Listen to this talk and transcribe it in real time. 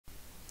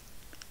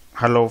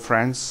Hello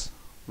friends,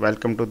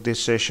 welcome to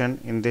this session.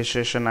 In this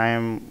session I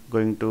am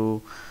going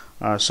to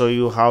show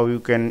you how you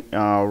can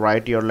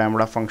write your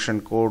Lambda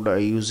function code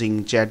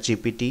using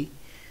ChatGPT.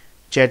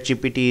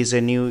 ChatGPT is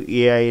a new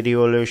AI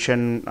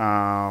revolution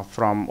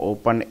from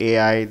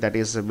OpenAI that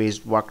is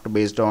worked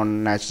based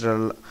on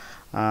natural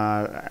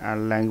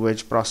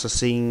language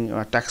processing,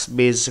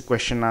 text-based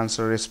question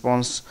answer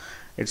response.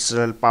 It's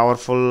a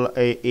powerful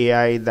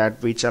AI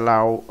that which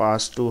allow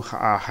us to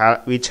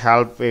which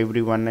help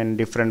everyone in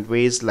different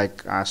ways.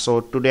 So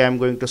today I'm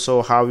going to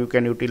show how you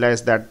can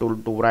utilize that tool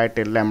to write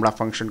a Lambda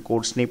function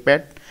code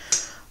snippet.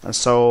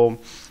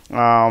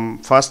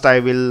 First I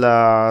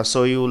will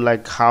show you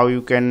how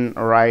you can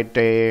write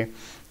a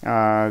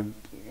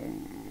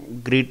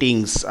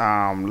greetings,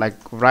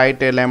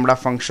 write a Lambda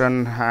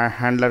function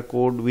handler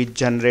code which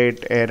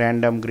generate a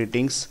random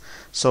greetings.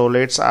 So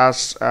let's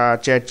ask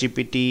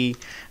ChatGPT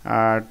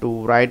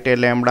to write a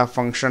Lambda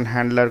function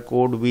handler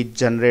code which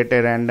generate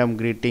a random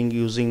greeting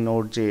using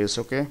nodejs.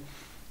 Okay,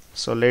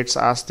 so let's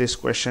ask this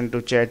question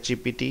to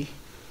ChatGPT,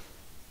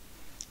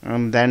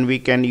 and then we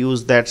can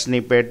use that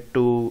snippet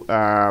to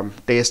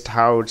test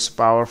how it's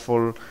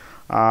powerful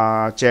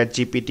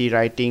ChatGPT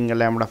writing a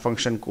Lambda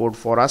function code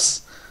for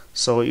us.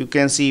 So you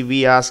can see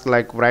we ask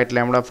write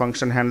Lambda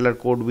function handler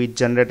code which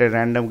generate a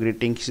random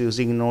greetings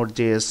using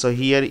nodejs. So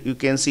here you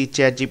can see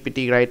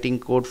ChatGPT writing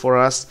code for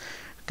us,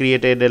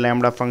 created a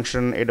Lambda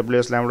function,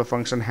 AWS Lambda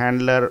function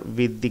handler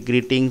with the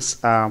greetings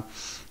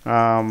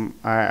random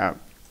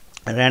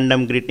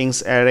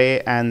greetings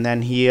array, and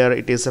then here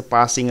it is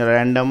passing a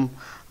random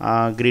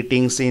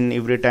greetings in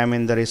every time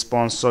in the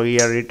response. So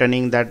we are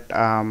returning that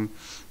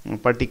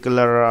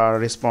particular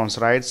response,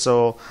 right?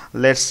 So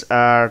let's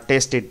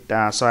test it.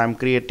 So I'm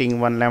creating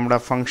one Lambda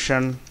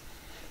function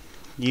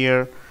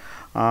here.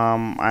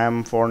 I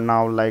am for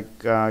now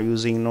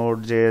using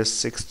nodejs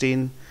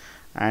 16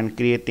 and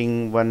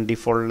creating one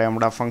default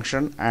Lambda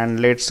function, and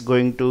let's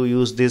going to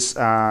use this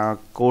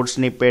code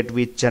snippet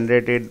which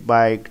generated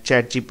by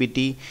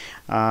ChatGPT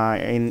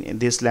in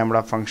this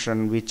Lambda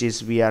function which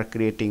is we are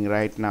creating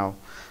right now.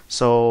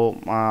 So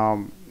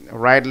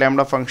write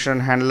Lambda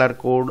function handler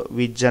code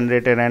which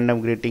generate a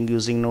random greeting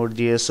using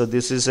nodejs. So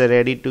this is a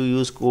ready to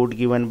use code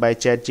given by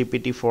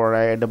ChatGPT for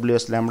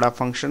AWS Lambda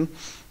function.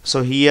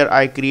 So here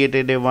I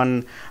created a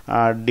one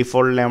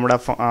default Lambda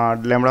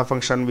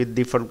function with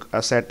default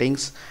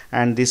settings,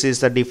 and this is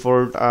the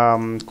default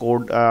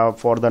code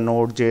for the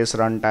nodejs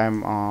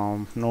runtime,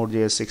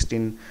 nodejs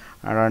 16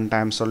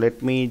 runtime. So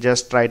let me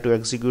just try to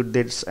execute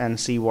this and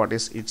see what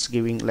is it's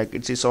giving.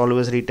 It is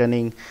always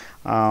returning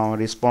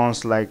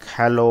response like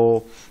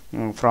hello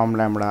from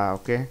Lambda.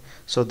 Okay,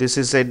 so this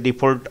is a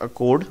default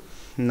code.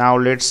 Now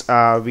let's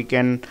we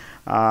can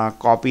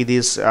copy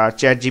this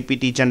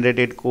ChatGPT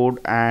generated code,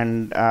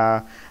 and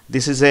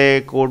this is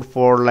a code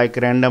for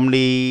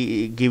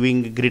randomly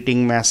giving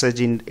greeting message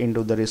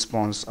into the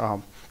response.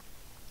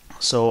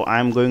 So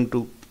I'm going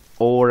to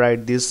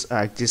override this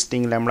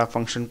existing Lambda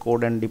function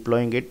code and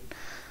deploying it.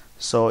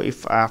 So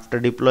if after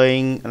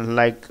deploying,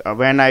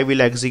 when I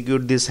will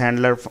execute this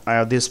handler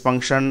this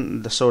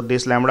function, so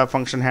this Lambda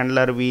function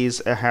handler we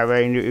have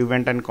an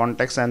event and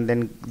context, and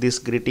then this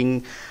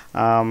greeting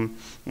array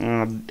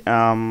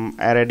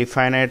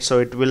defined, so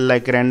it will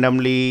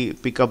randomly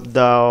pick up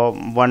the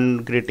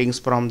one greetings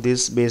from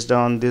this based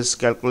on this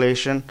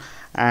calculation,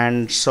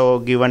 and so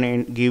give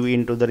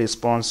into the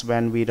response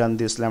when we run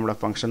this Lambda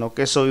function.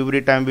 Okay, so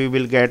every time we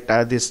will get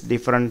this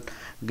different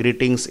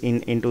greetings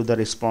into the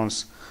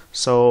response.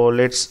 So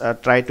let's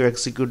try to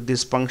execute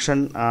this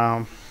function.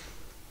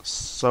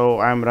 So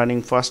I'm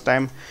running first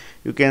time.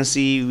 You can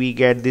see we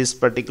get this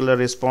particular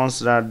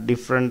response,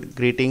 different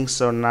greetings.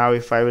 So now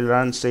if I will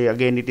run, say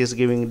again it is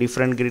giving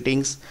different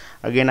greetings.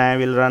 Again I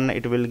will run,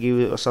 it will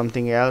give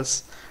something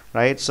else,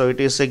 right? So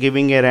it is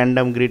giving a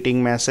random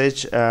greeting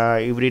message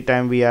every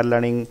time we are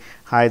learning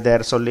hi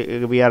there. So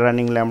we are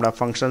running Lambda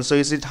function. So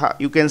is it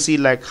you can see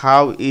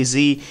how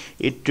easy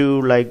it to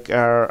write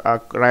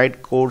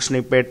code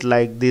snippet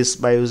like this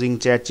by using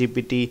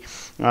ChatGPT.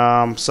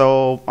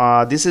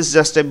 This is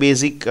just a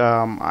basic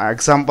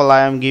example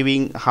I am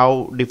giving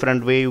how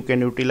different way you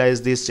can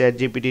utilize this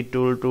ChatGPT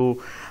tool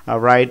to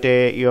write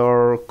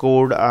your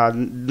code,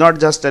 not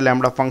just a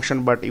Lambda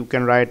function, but you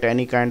can write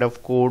any kind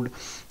of code,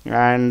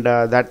 and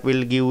that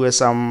will give you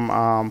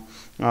some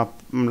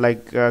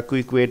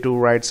quick way to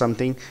write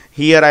something.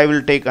 Here I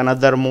will take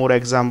another more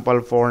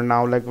example for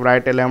now,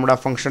 write a Lambda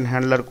function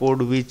handler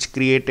code which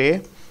create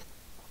a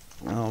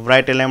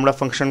Lambda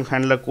function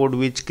handler code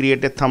which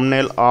create a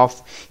thumbnail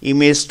of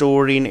image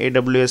stored in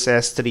AWS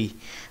S3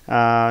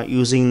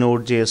 using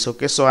nodejs.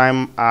 Okay, so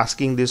I'm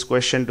asking this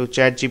question to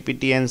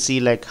ChatGPT and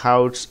see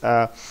how it's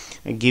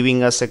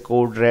giving us a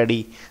code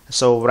ready.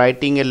 So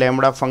writing a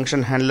Lambda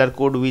function handler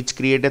code which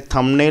create a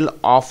thumbnail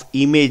of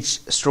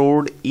image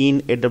stored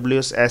in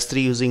AWS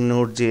S3 using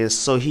nodejs.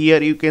 So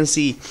here you can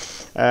see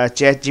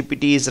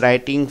ChatGPT is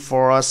writing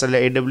for us a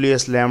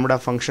AWS Lambda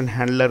function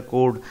handler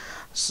code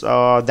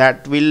so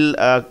that will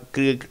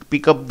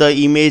pick up the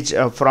image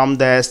from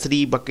the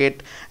S3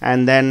 bucket,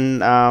 and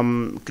then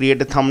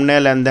create a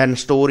thumbnail and then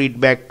store it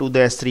back to the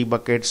S3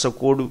 bucket. So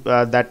code,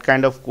 that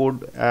kind of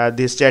code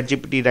this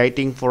ChatGPT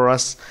writing for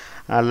us.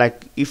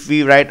 Like if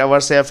we write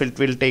ourselves, it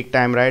will take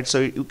time, right? So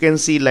you can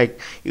see like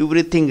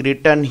everything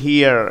written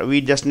here,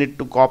 we just need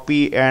to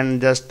copy and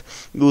just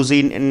use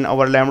in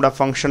our Lambda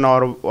function,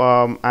 or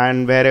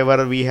and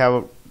wherever we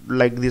have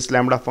like this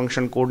Lambda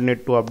function code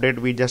need to update,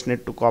 we just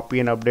need to copy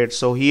and update.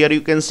 So here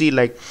you can see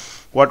like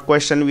what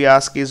question we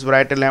ask is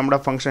write a Lambda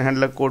function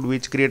handler code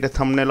which create a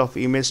thumbnail of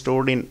image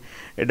stored in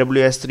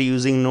AWS S3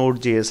 using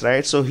nodejs,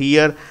 right? So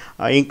here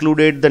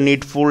included the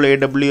needful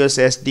AWS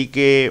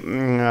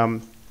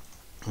SDK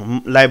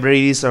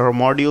libraries or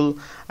module,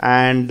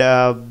 and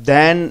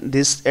then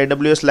this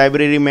AWS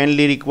library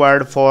mainly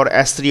required for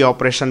S3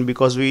 operation,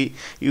 because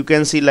you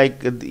can see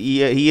like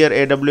here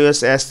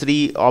AWS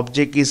S3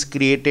 object is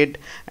created,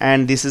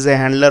 and this is a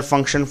handler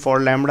function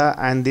for Lambda,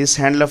 and this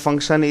handler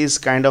function is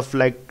kind of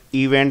like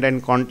event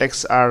and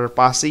context are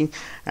passing,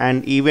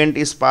 and event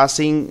is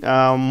passing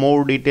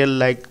more detail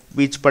like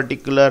which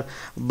particular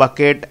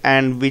bucket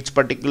and which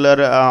particular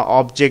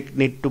object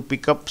need to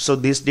pick up. So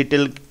this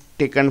detail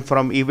taken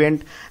from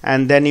event,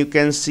 and then you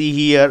can see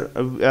here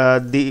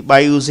by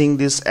using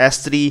this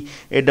S3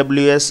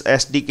 AWS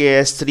SDK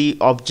S3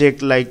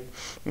 object, like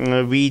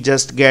we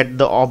just get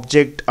the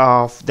object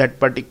of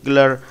that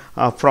particular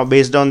from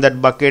based on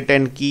that bucket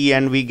and key,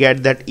 and we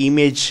get that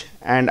image.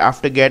 And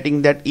after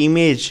getting that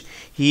image,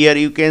 here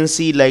you can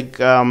see like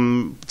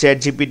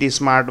ChatGPT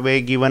smart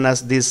way given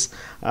us this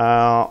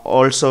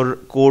also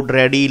code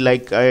ready,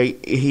 like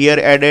here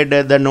added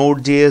the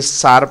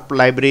nodejs sharp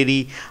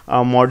library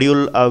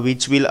module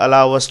which will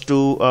allow us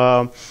to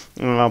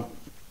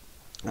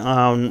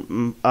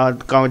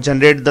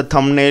generate the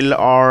thumbnail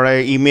or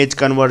image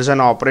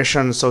conversion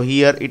operation. So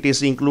here it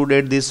is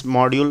included this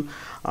module,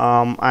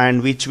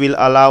 and which will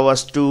allow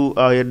us to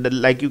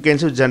like you can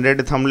see generate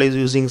a thumbnail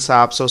using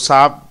SAP. So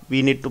SAP,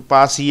 we need to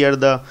pass here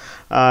the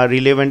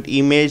relevant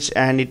image,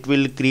 and it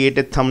will create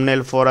a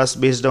thumbnail for us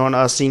based on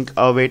a sync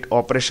await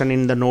operation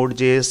in the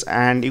nodejs.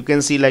 And you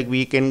can see like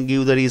we can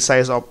give the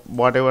resize of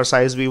whatever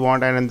size we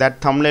want, and that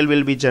thumbnail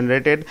will be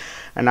generated.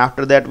 And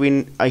after that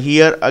we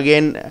here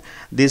again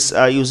this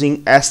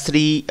using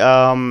S3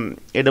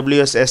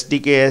 AWS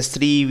SDK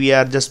S3, we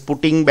are just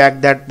putting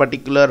back that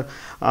particular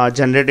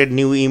generated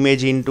new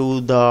image into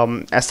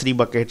the S3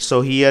 bucket.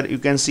 So here you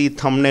can see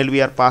thumbnail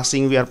we are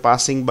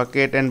passing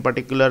bucket and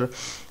particular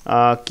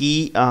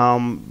key,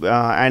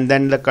 and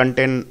then the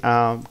content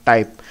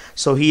type.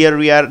 So here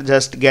we are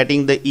just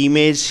getting the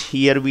image,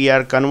 here we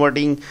are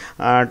converting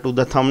to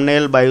the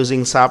thumbnail by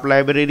using SAP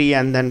library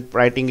and then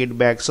writing it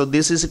back. So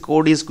this is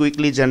code is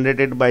quickly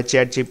generated by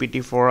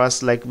ChatGPT for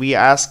us. Like we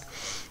ask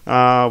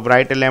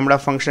write a Lambda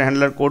function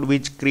handler code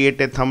which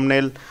create a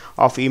thumbnail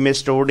of image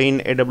stored in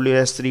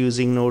AWS S3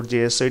 using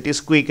nodejs. So it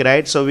is quick,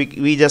 right? So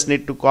we just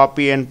need to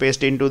copy and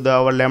paste into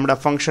our Lambda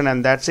function,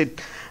 and that's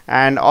it.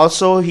 And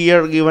also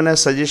here given a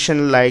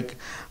suggestion like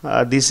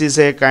this is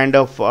a kind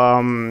of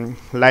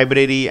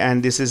library,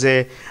 and this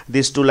is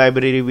these two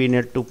library we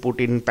need to put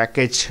in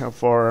package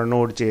for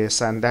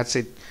nodejs, and that's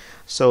it.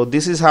 So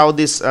this is how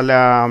this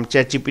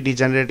ChatGPT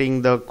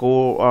generating the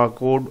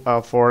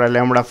code for a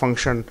Lambda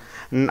function.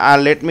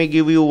 Let me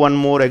give you one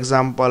more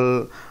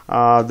example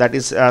that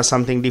is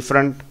something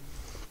different.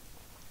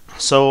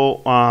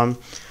 So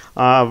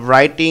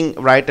write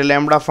a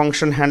Lambda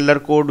function handler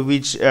code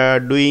which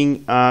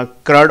doing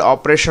crud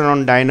operation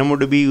on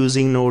DynamoDB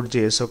using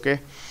nodejs. Okay,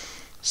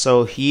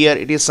 so here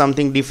it is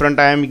something different.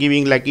 I am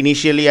giving, like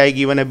initially I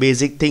given a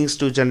basic things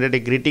to generate a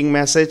greeting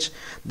message,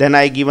 then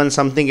I given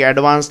something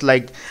advanced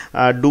like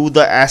do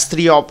the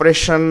S3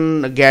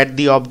 operation, get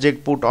the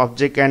object, put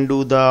object, and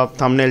do the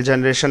thumbnail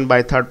generation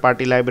by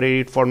third-party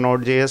library for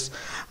nodejs.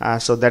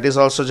 So that is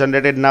also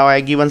generated. Now I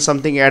given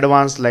something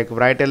advanced like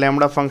write a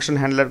Lambda function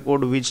handler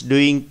code which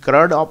doing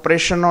CRUD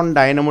operation on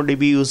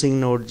DynamoDB using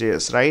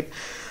nodejs, right?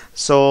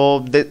 So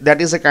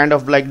that is a kind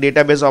of like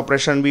database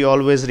operation we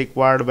always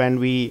required when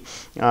we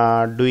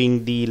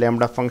doing the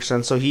Lambda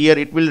function. So here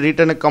it will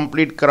return a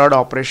complete CRUD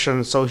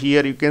operation. So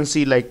here you can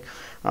see like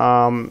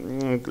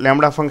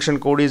Lambda function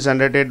code is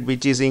generated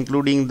which is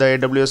including the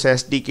AWS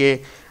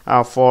SDK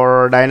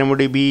for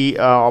DynamoDB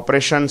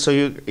operation.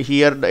 So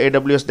here the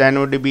AWS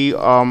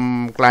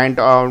DynamoDB client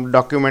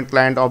document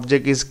client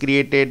object is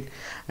created.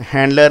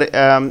 Handler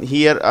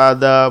here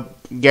the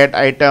get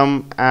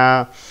item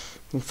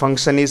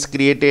function is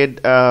created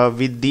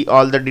with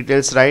all the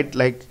details, right?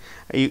 Like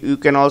you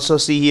can also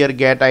see here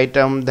get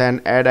item,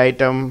 then add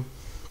item,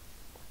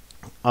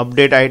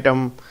 update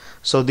item.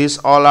 So these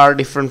all are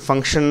different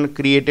function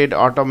created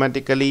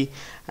automatically.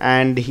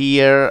 And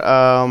here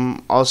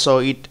also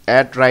it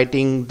at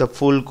writing the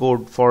full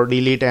code for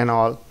delete and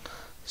all.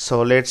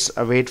 So let's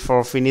wait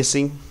for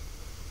finishing.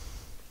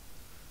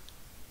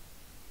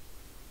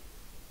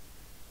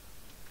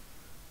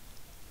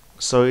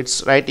 So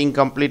it's writing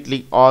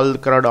completely all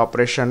CRUD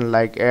operation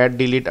like add,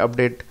 delete,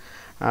 update,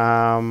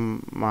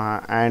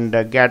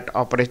 and get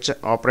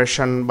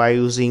operation by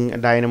using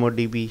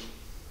DynamoDB.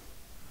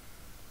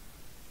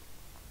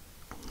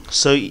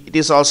 So it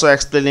is also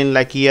explaining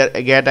like here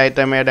get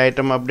item, add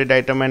item, update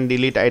item and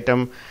delete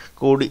item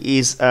code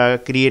is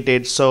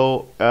created.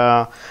 So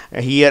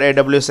here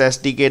AWS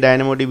SDK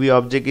DynamoDB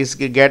object is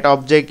get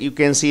object. You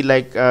can see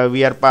like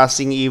we are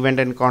passing event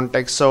and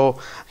context. So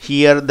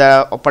here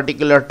the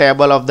particular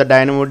table of the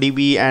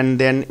DynamoDB, and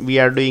then we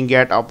are doing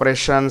get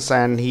operations,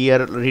 and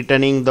here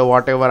returning the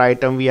whatever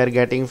item we are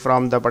getting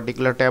from the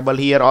particular table.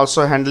 Here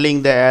also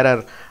handling the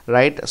error,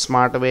 right,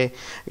 smart way.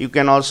 You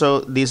can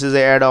also, this is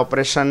a add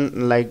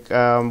operation, like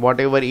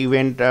whatever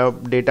event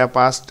data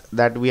passed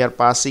that we are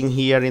passing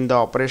here in the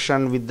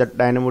operation with the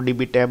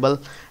DynamoDB table,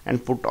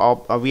 and put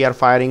we are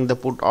firing the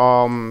put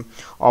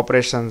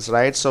operations,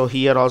 right. So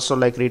here also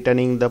like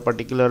returning the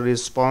particular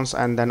response,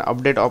 and then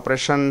update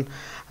operation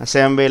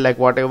same way, like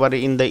whatever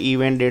in the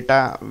event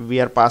data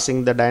we are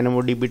passing the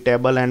DynamoDB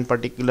table and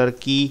particular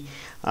key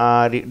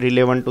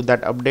relevant to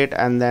that update,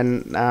 and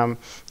then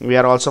we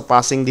are also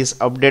passing this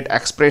update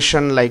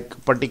expression,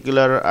 like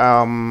particular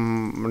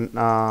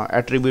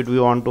attribute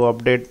we want to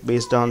update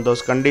based on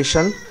those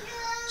conditions.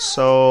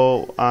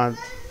 So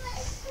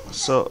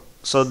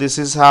so this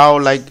is how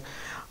like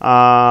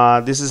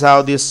this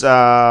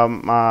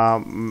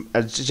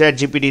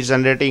ChatGPT is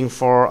generating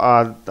for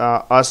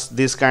us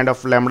this kind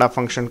of Lambda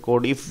function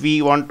code. If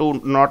we want to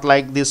not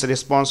like this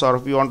response, or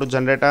if we want to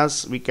generate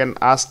us, we can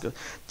ask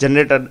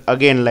generate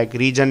again, like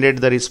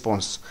regenerate the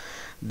response,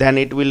 then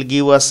it will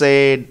give us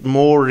a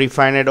more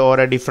refined or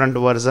a different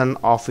version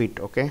of it.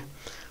 Okay,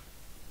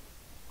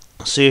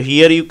 so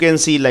here you can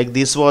see like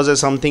this was a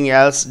something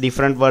else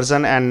different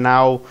version, and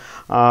now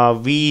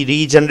we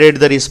regenerate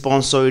the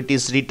response, so it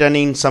is written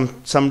in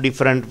some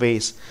different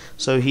ways.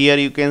 So here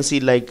you can see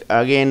like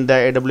again the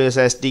AWS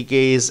SDK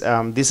is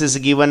this is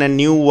given a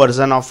new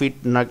version of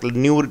it,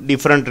 new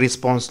different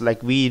response,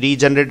 like we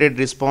regenerated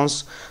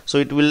response, so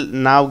it will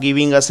now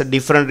giving us a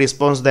different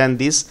response than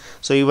this.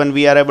 So even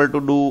we are able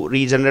to do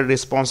regenerate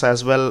response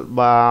as well,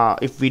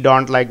 if we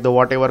don't like the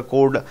whatever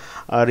code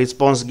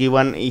response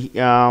given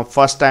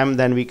first time,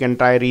 then we can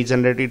try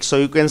regenerate it. So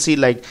you can see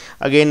like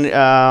again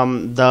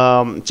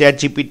the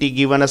ChatGPT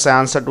given us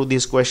answer to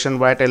this question: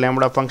 write a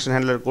Lambda function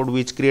handler code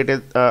which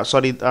created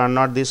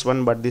not this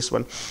one but this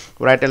one,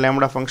 write a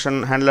Lambda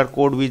function handler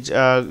code which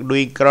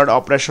doing CRUD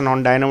operation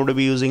on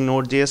DynamoDB using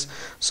nodejs.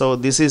 So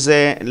this is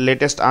a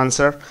latest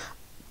answer.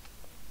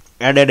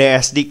 Added a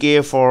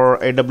SDK for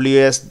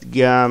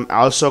AWS,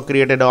 also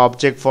created an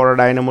object for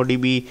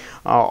DynamoDB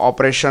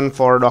operation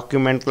for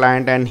document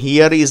client, and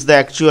here is the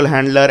actual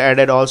handler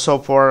added also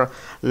for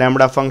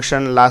Lambda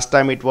function. Last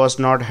time it was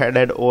not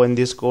added in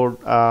this code.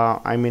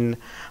 I mean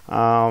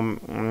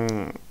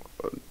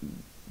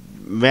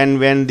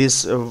when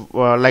this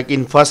like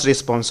in first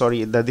response,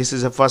 sorry, this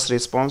is a first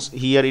response,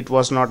 here it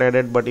was not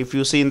added, but if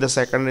you see in the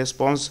second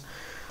response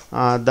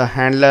the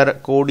handler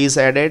code is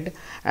added,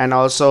 and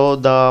also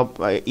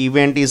the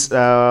event is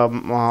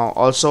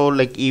also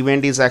like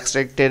event is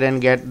extracted and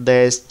get the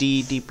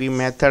HTTP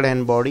method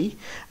and body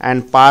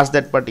and pass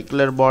that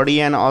particular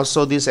body, and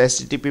also this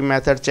HTTP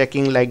method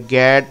checking like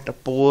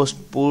get,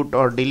 post, put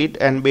or delete,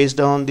 and based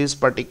on this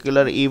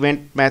particular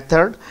event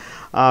method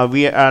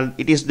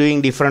it is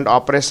doing different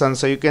operations.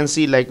 So you can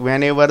see like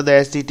whenever the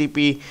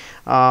HTTP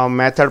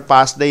method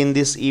passed in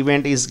this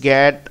event is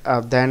get,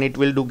 then it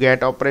will do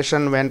get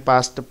operation. When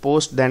passed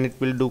post, then it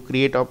will do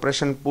create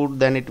operation. Put,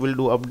 then it will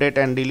do update,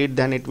 and delete,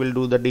 then it will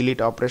do the delete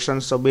operation.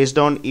 So based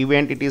on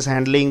event it is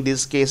handling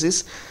these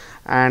cases,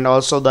 and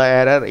also the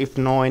error if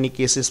no any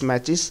cases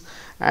matches.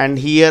 And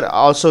here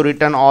also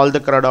written all the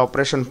CRUD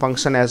operation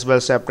function as well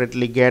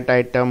separately: get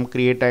item,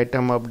 create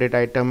item, update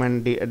item,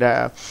 and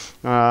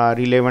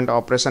relevant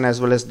operation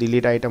as well as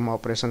delete item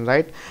operation,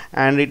 right.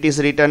 And it is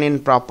written in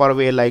proper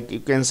way, like you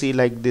can see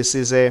like this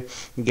is a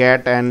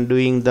get and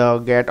doing the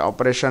get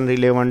operation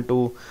relevant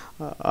to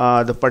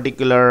the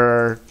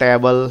particular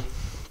table,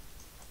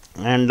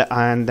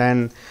 and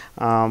then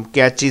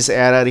catches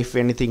error if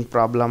anything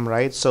problem,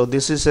 right. So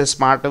this is a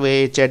smart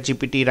way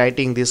ChatGPT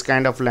writing this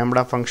kind of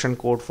Lambda function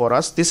code for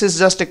us. This is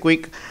just a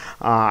quick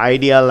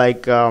idea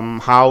like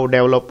how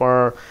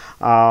developer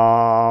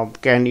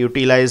can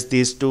utilize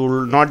this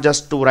tool not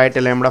just to write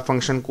a Lambda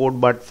function code,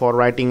 but for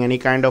writing any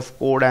kind of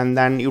code, and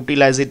then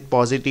utilize it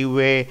positive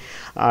way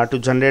to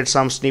generate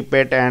some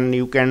snippet, and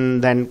you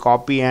can then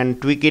copy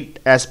and tweak it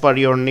as per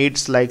your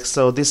needs. Like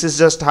so, this is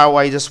just how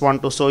I just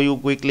want to show you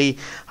quickly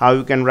how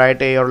you can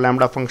write your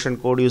Lambda function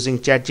code using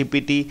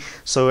ChatGPT.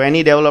 So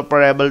any developer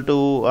able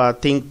to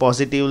think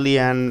positively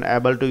and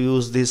able to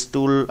use this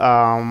tool,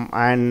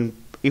 and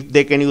if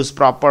they can use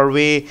proper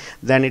way,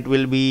 then it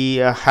will be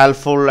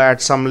helpful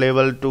at some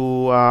level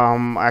to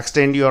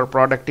extend your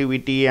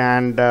productivity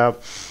and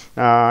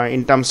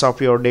in terms of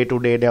your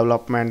day-to-day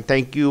development.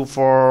 Thank you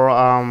for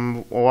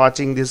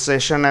watching this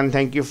session, and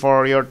thank you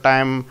for your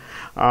time.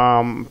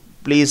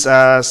 Please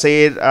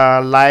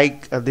share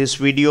like this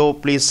video.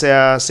 Please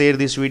share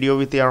this video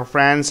with your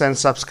friends and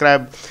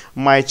subscribe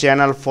my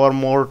channel for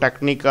more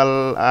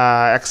technical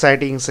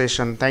exciting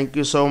session. Thank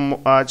you so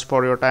much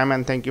for your time,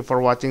 and thank you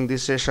for watching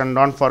this session.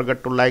 Don't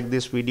forget to like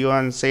this video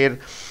and share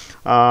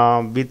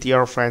with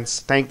your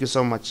friends. Thank you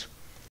so much.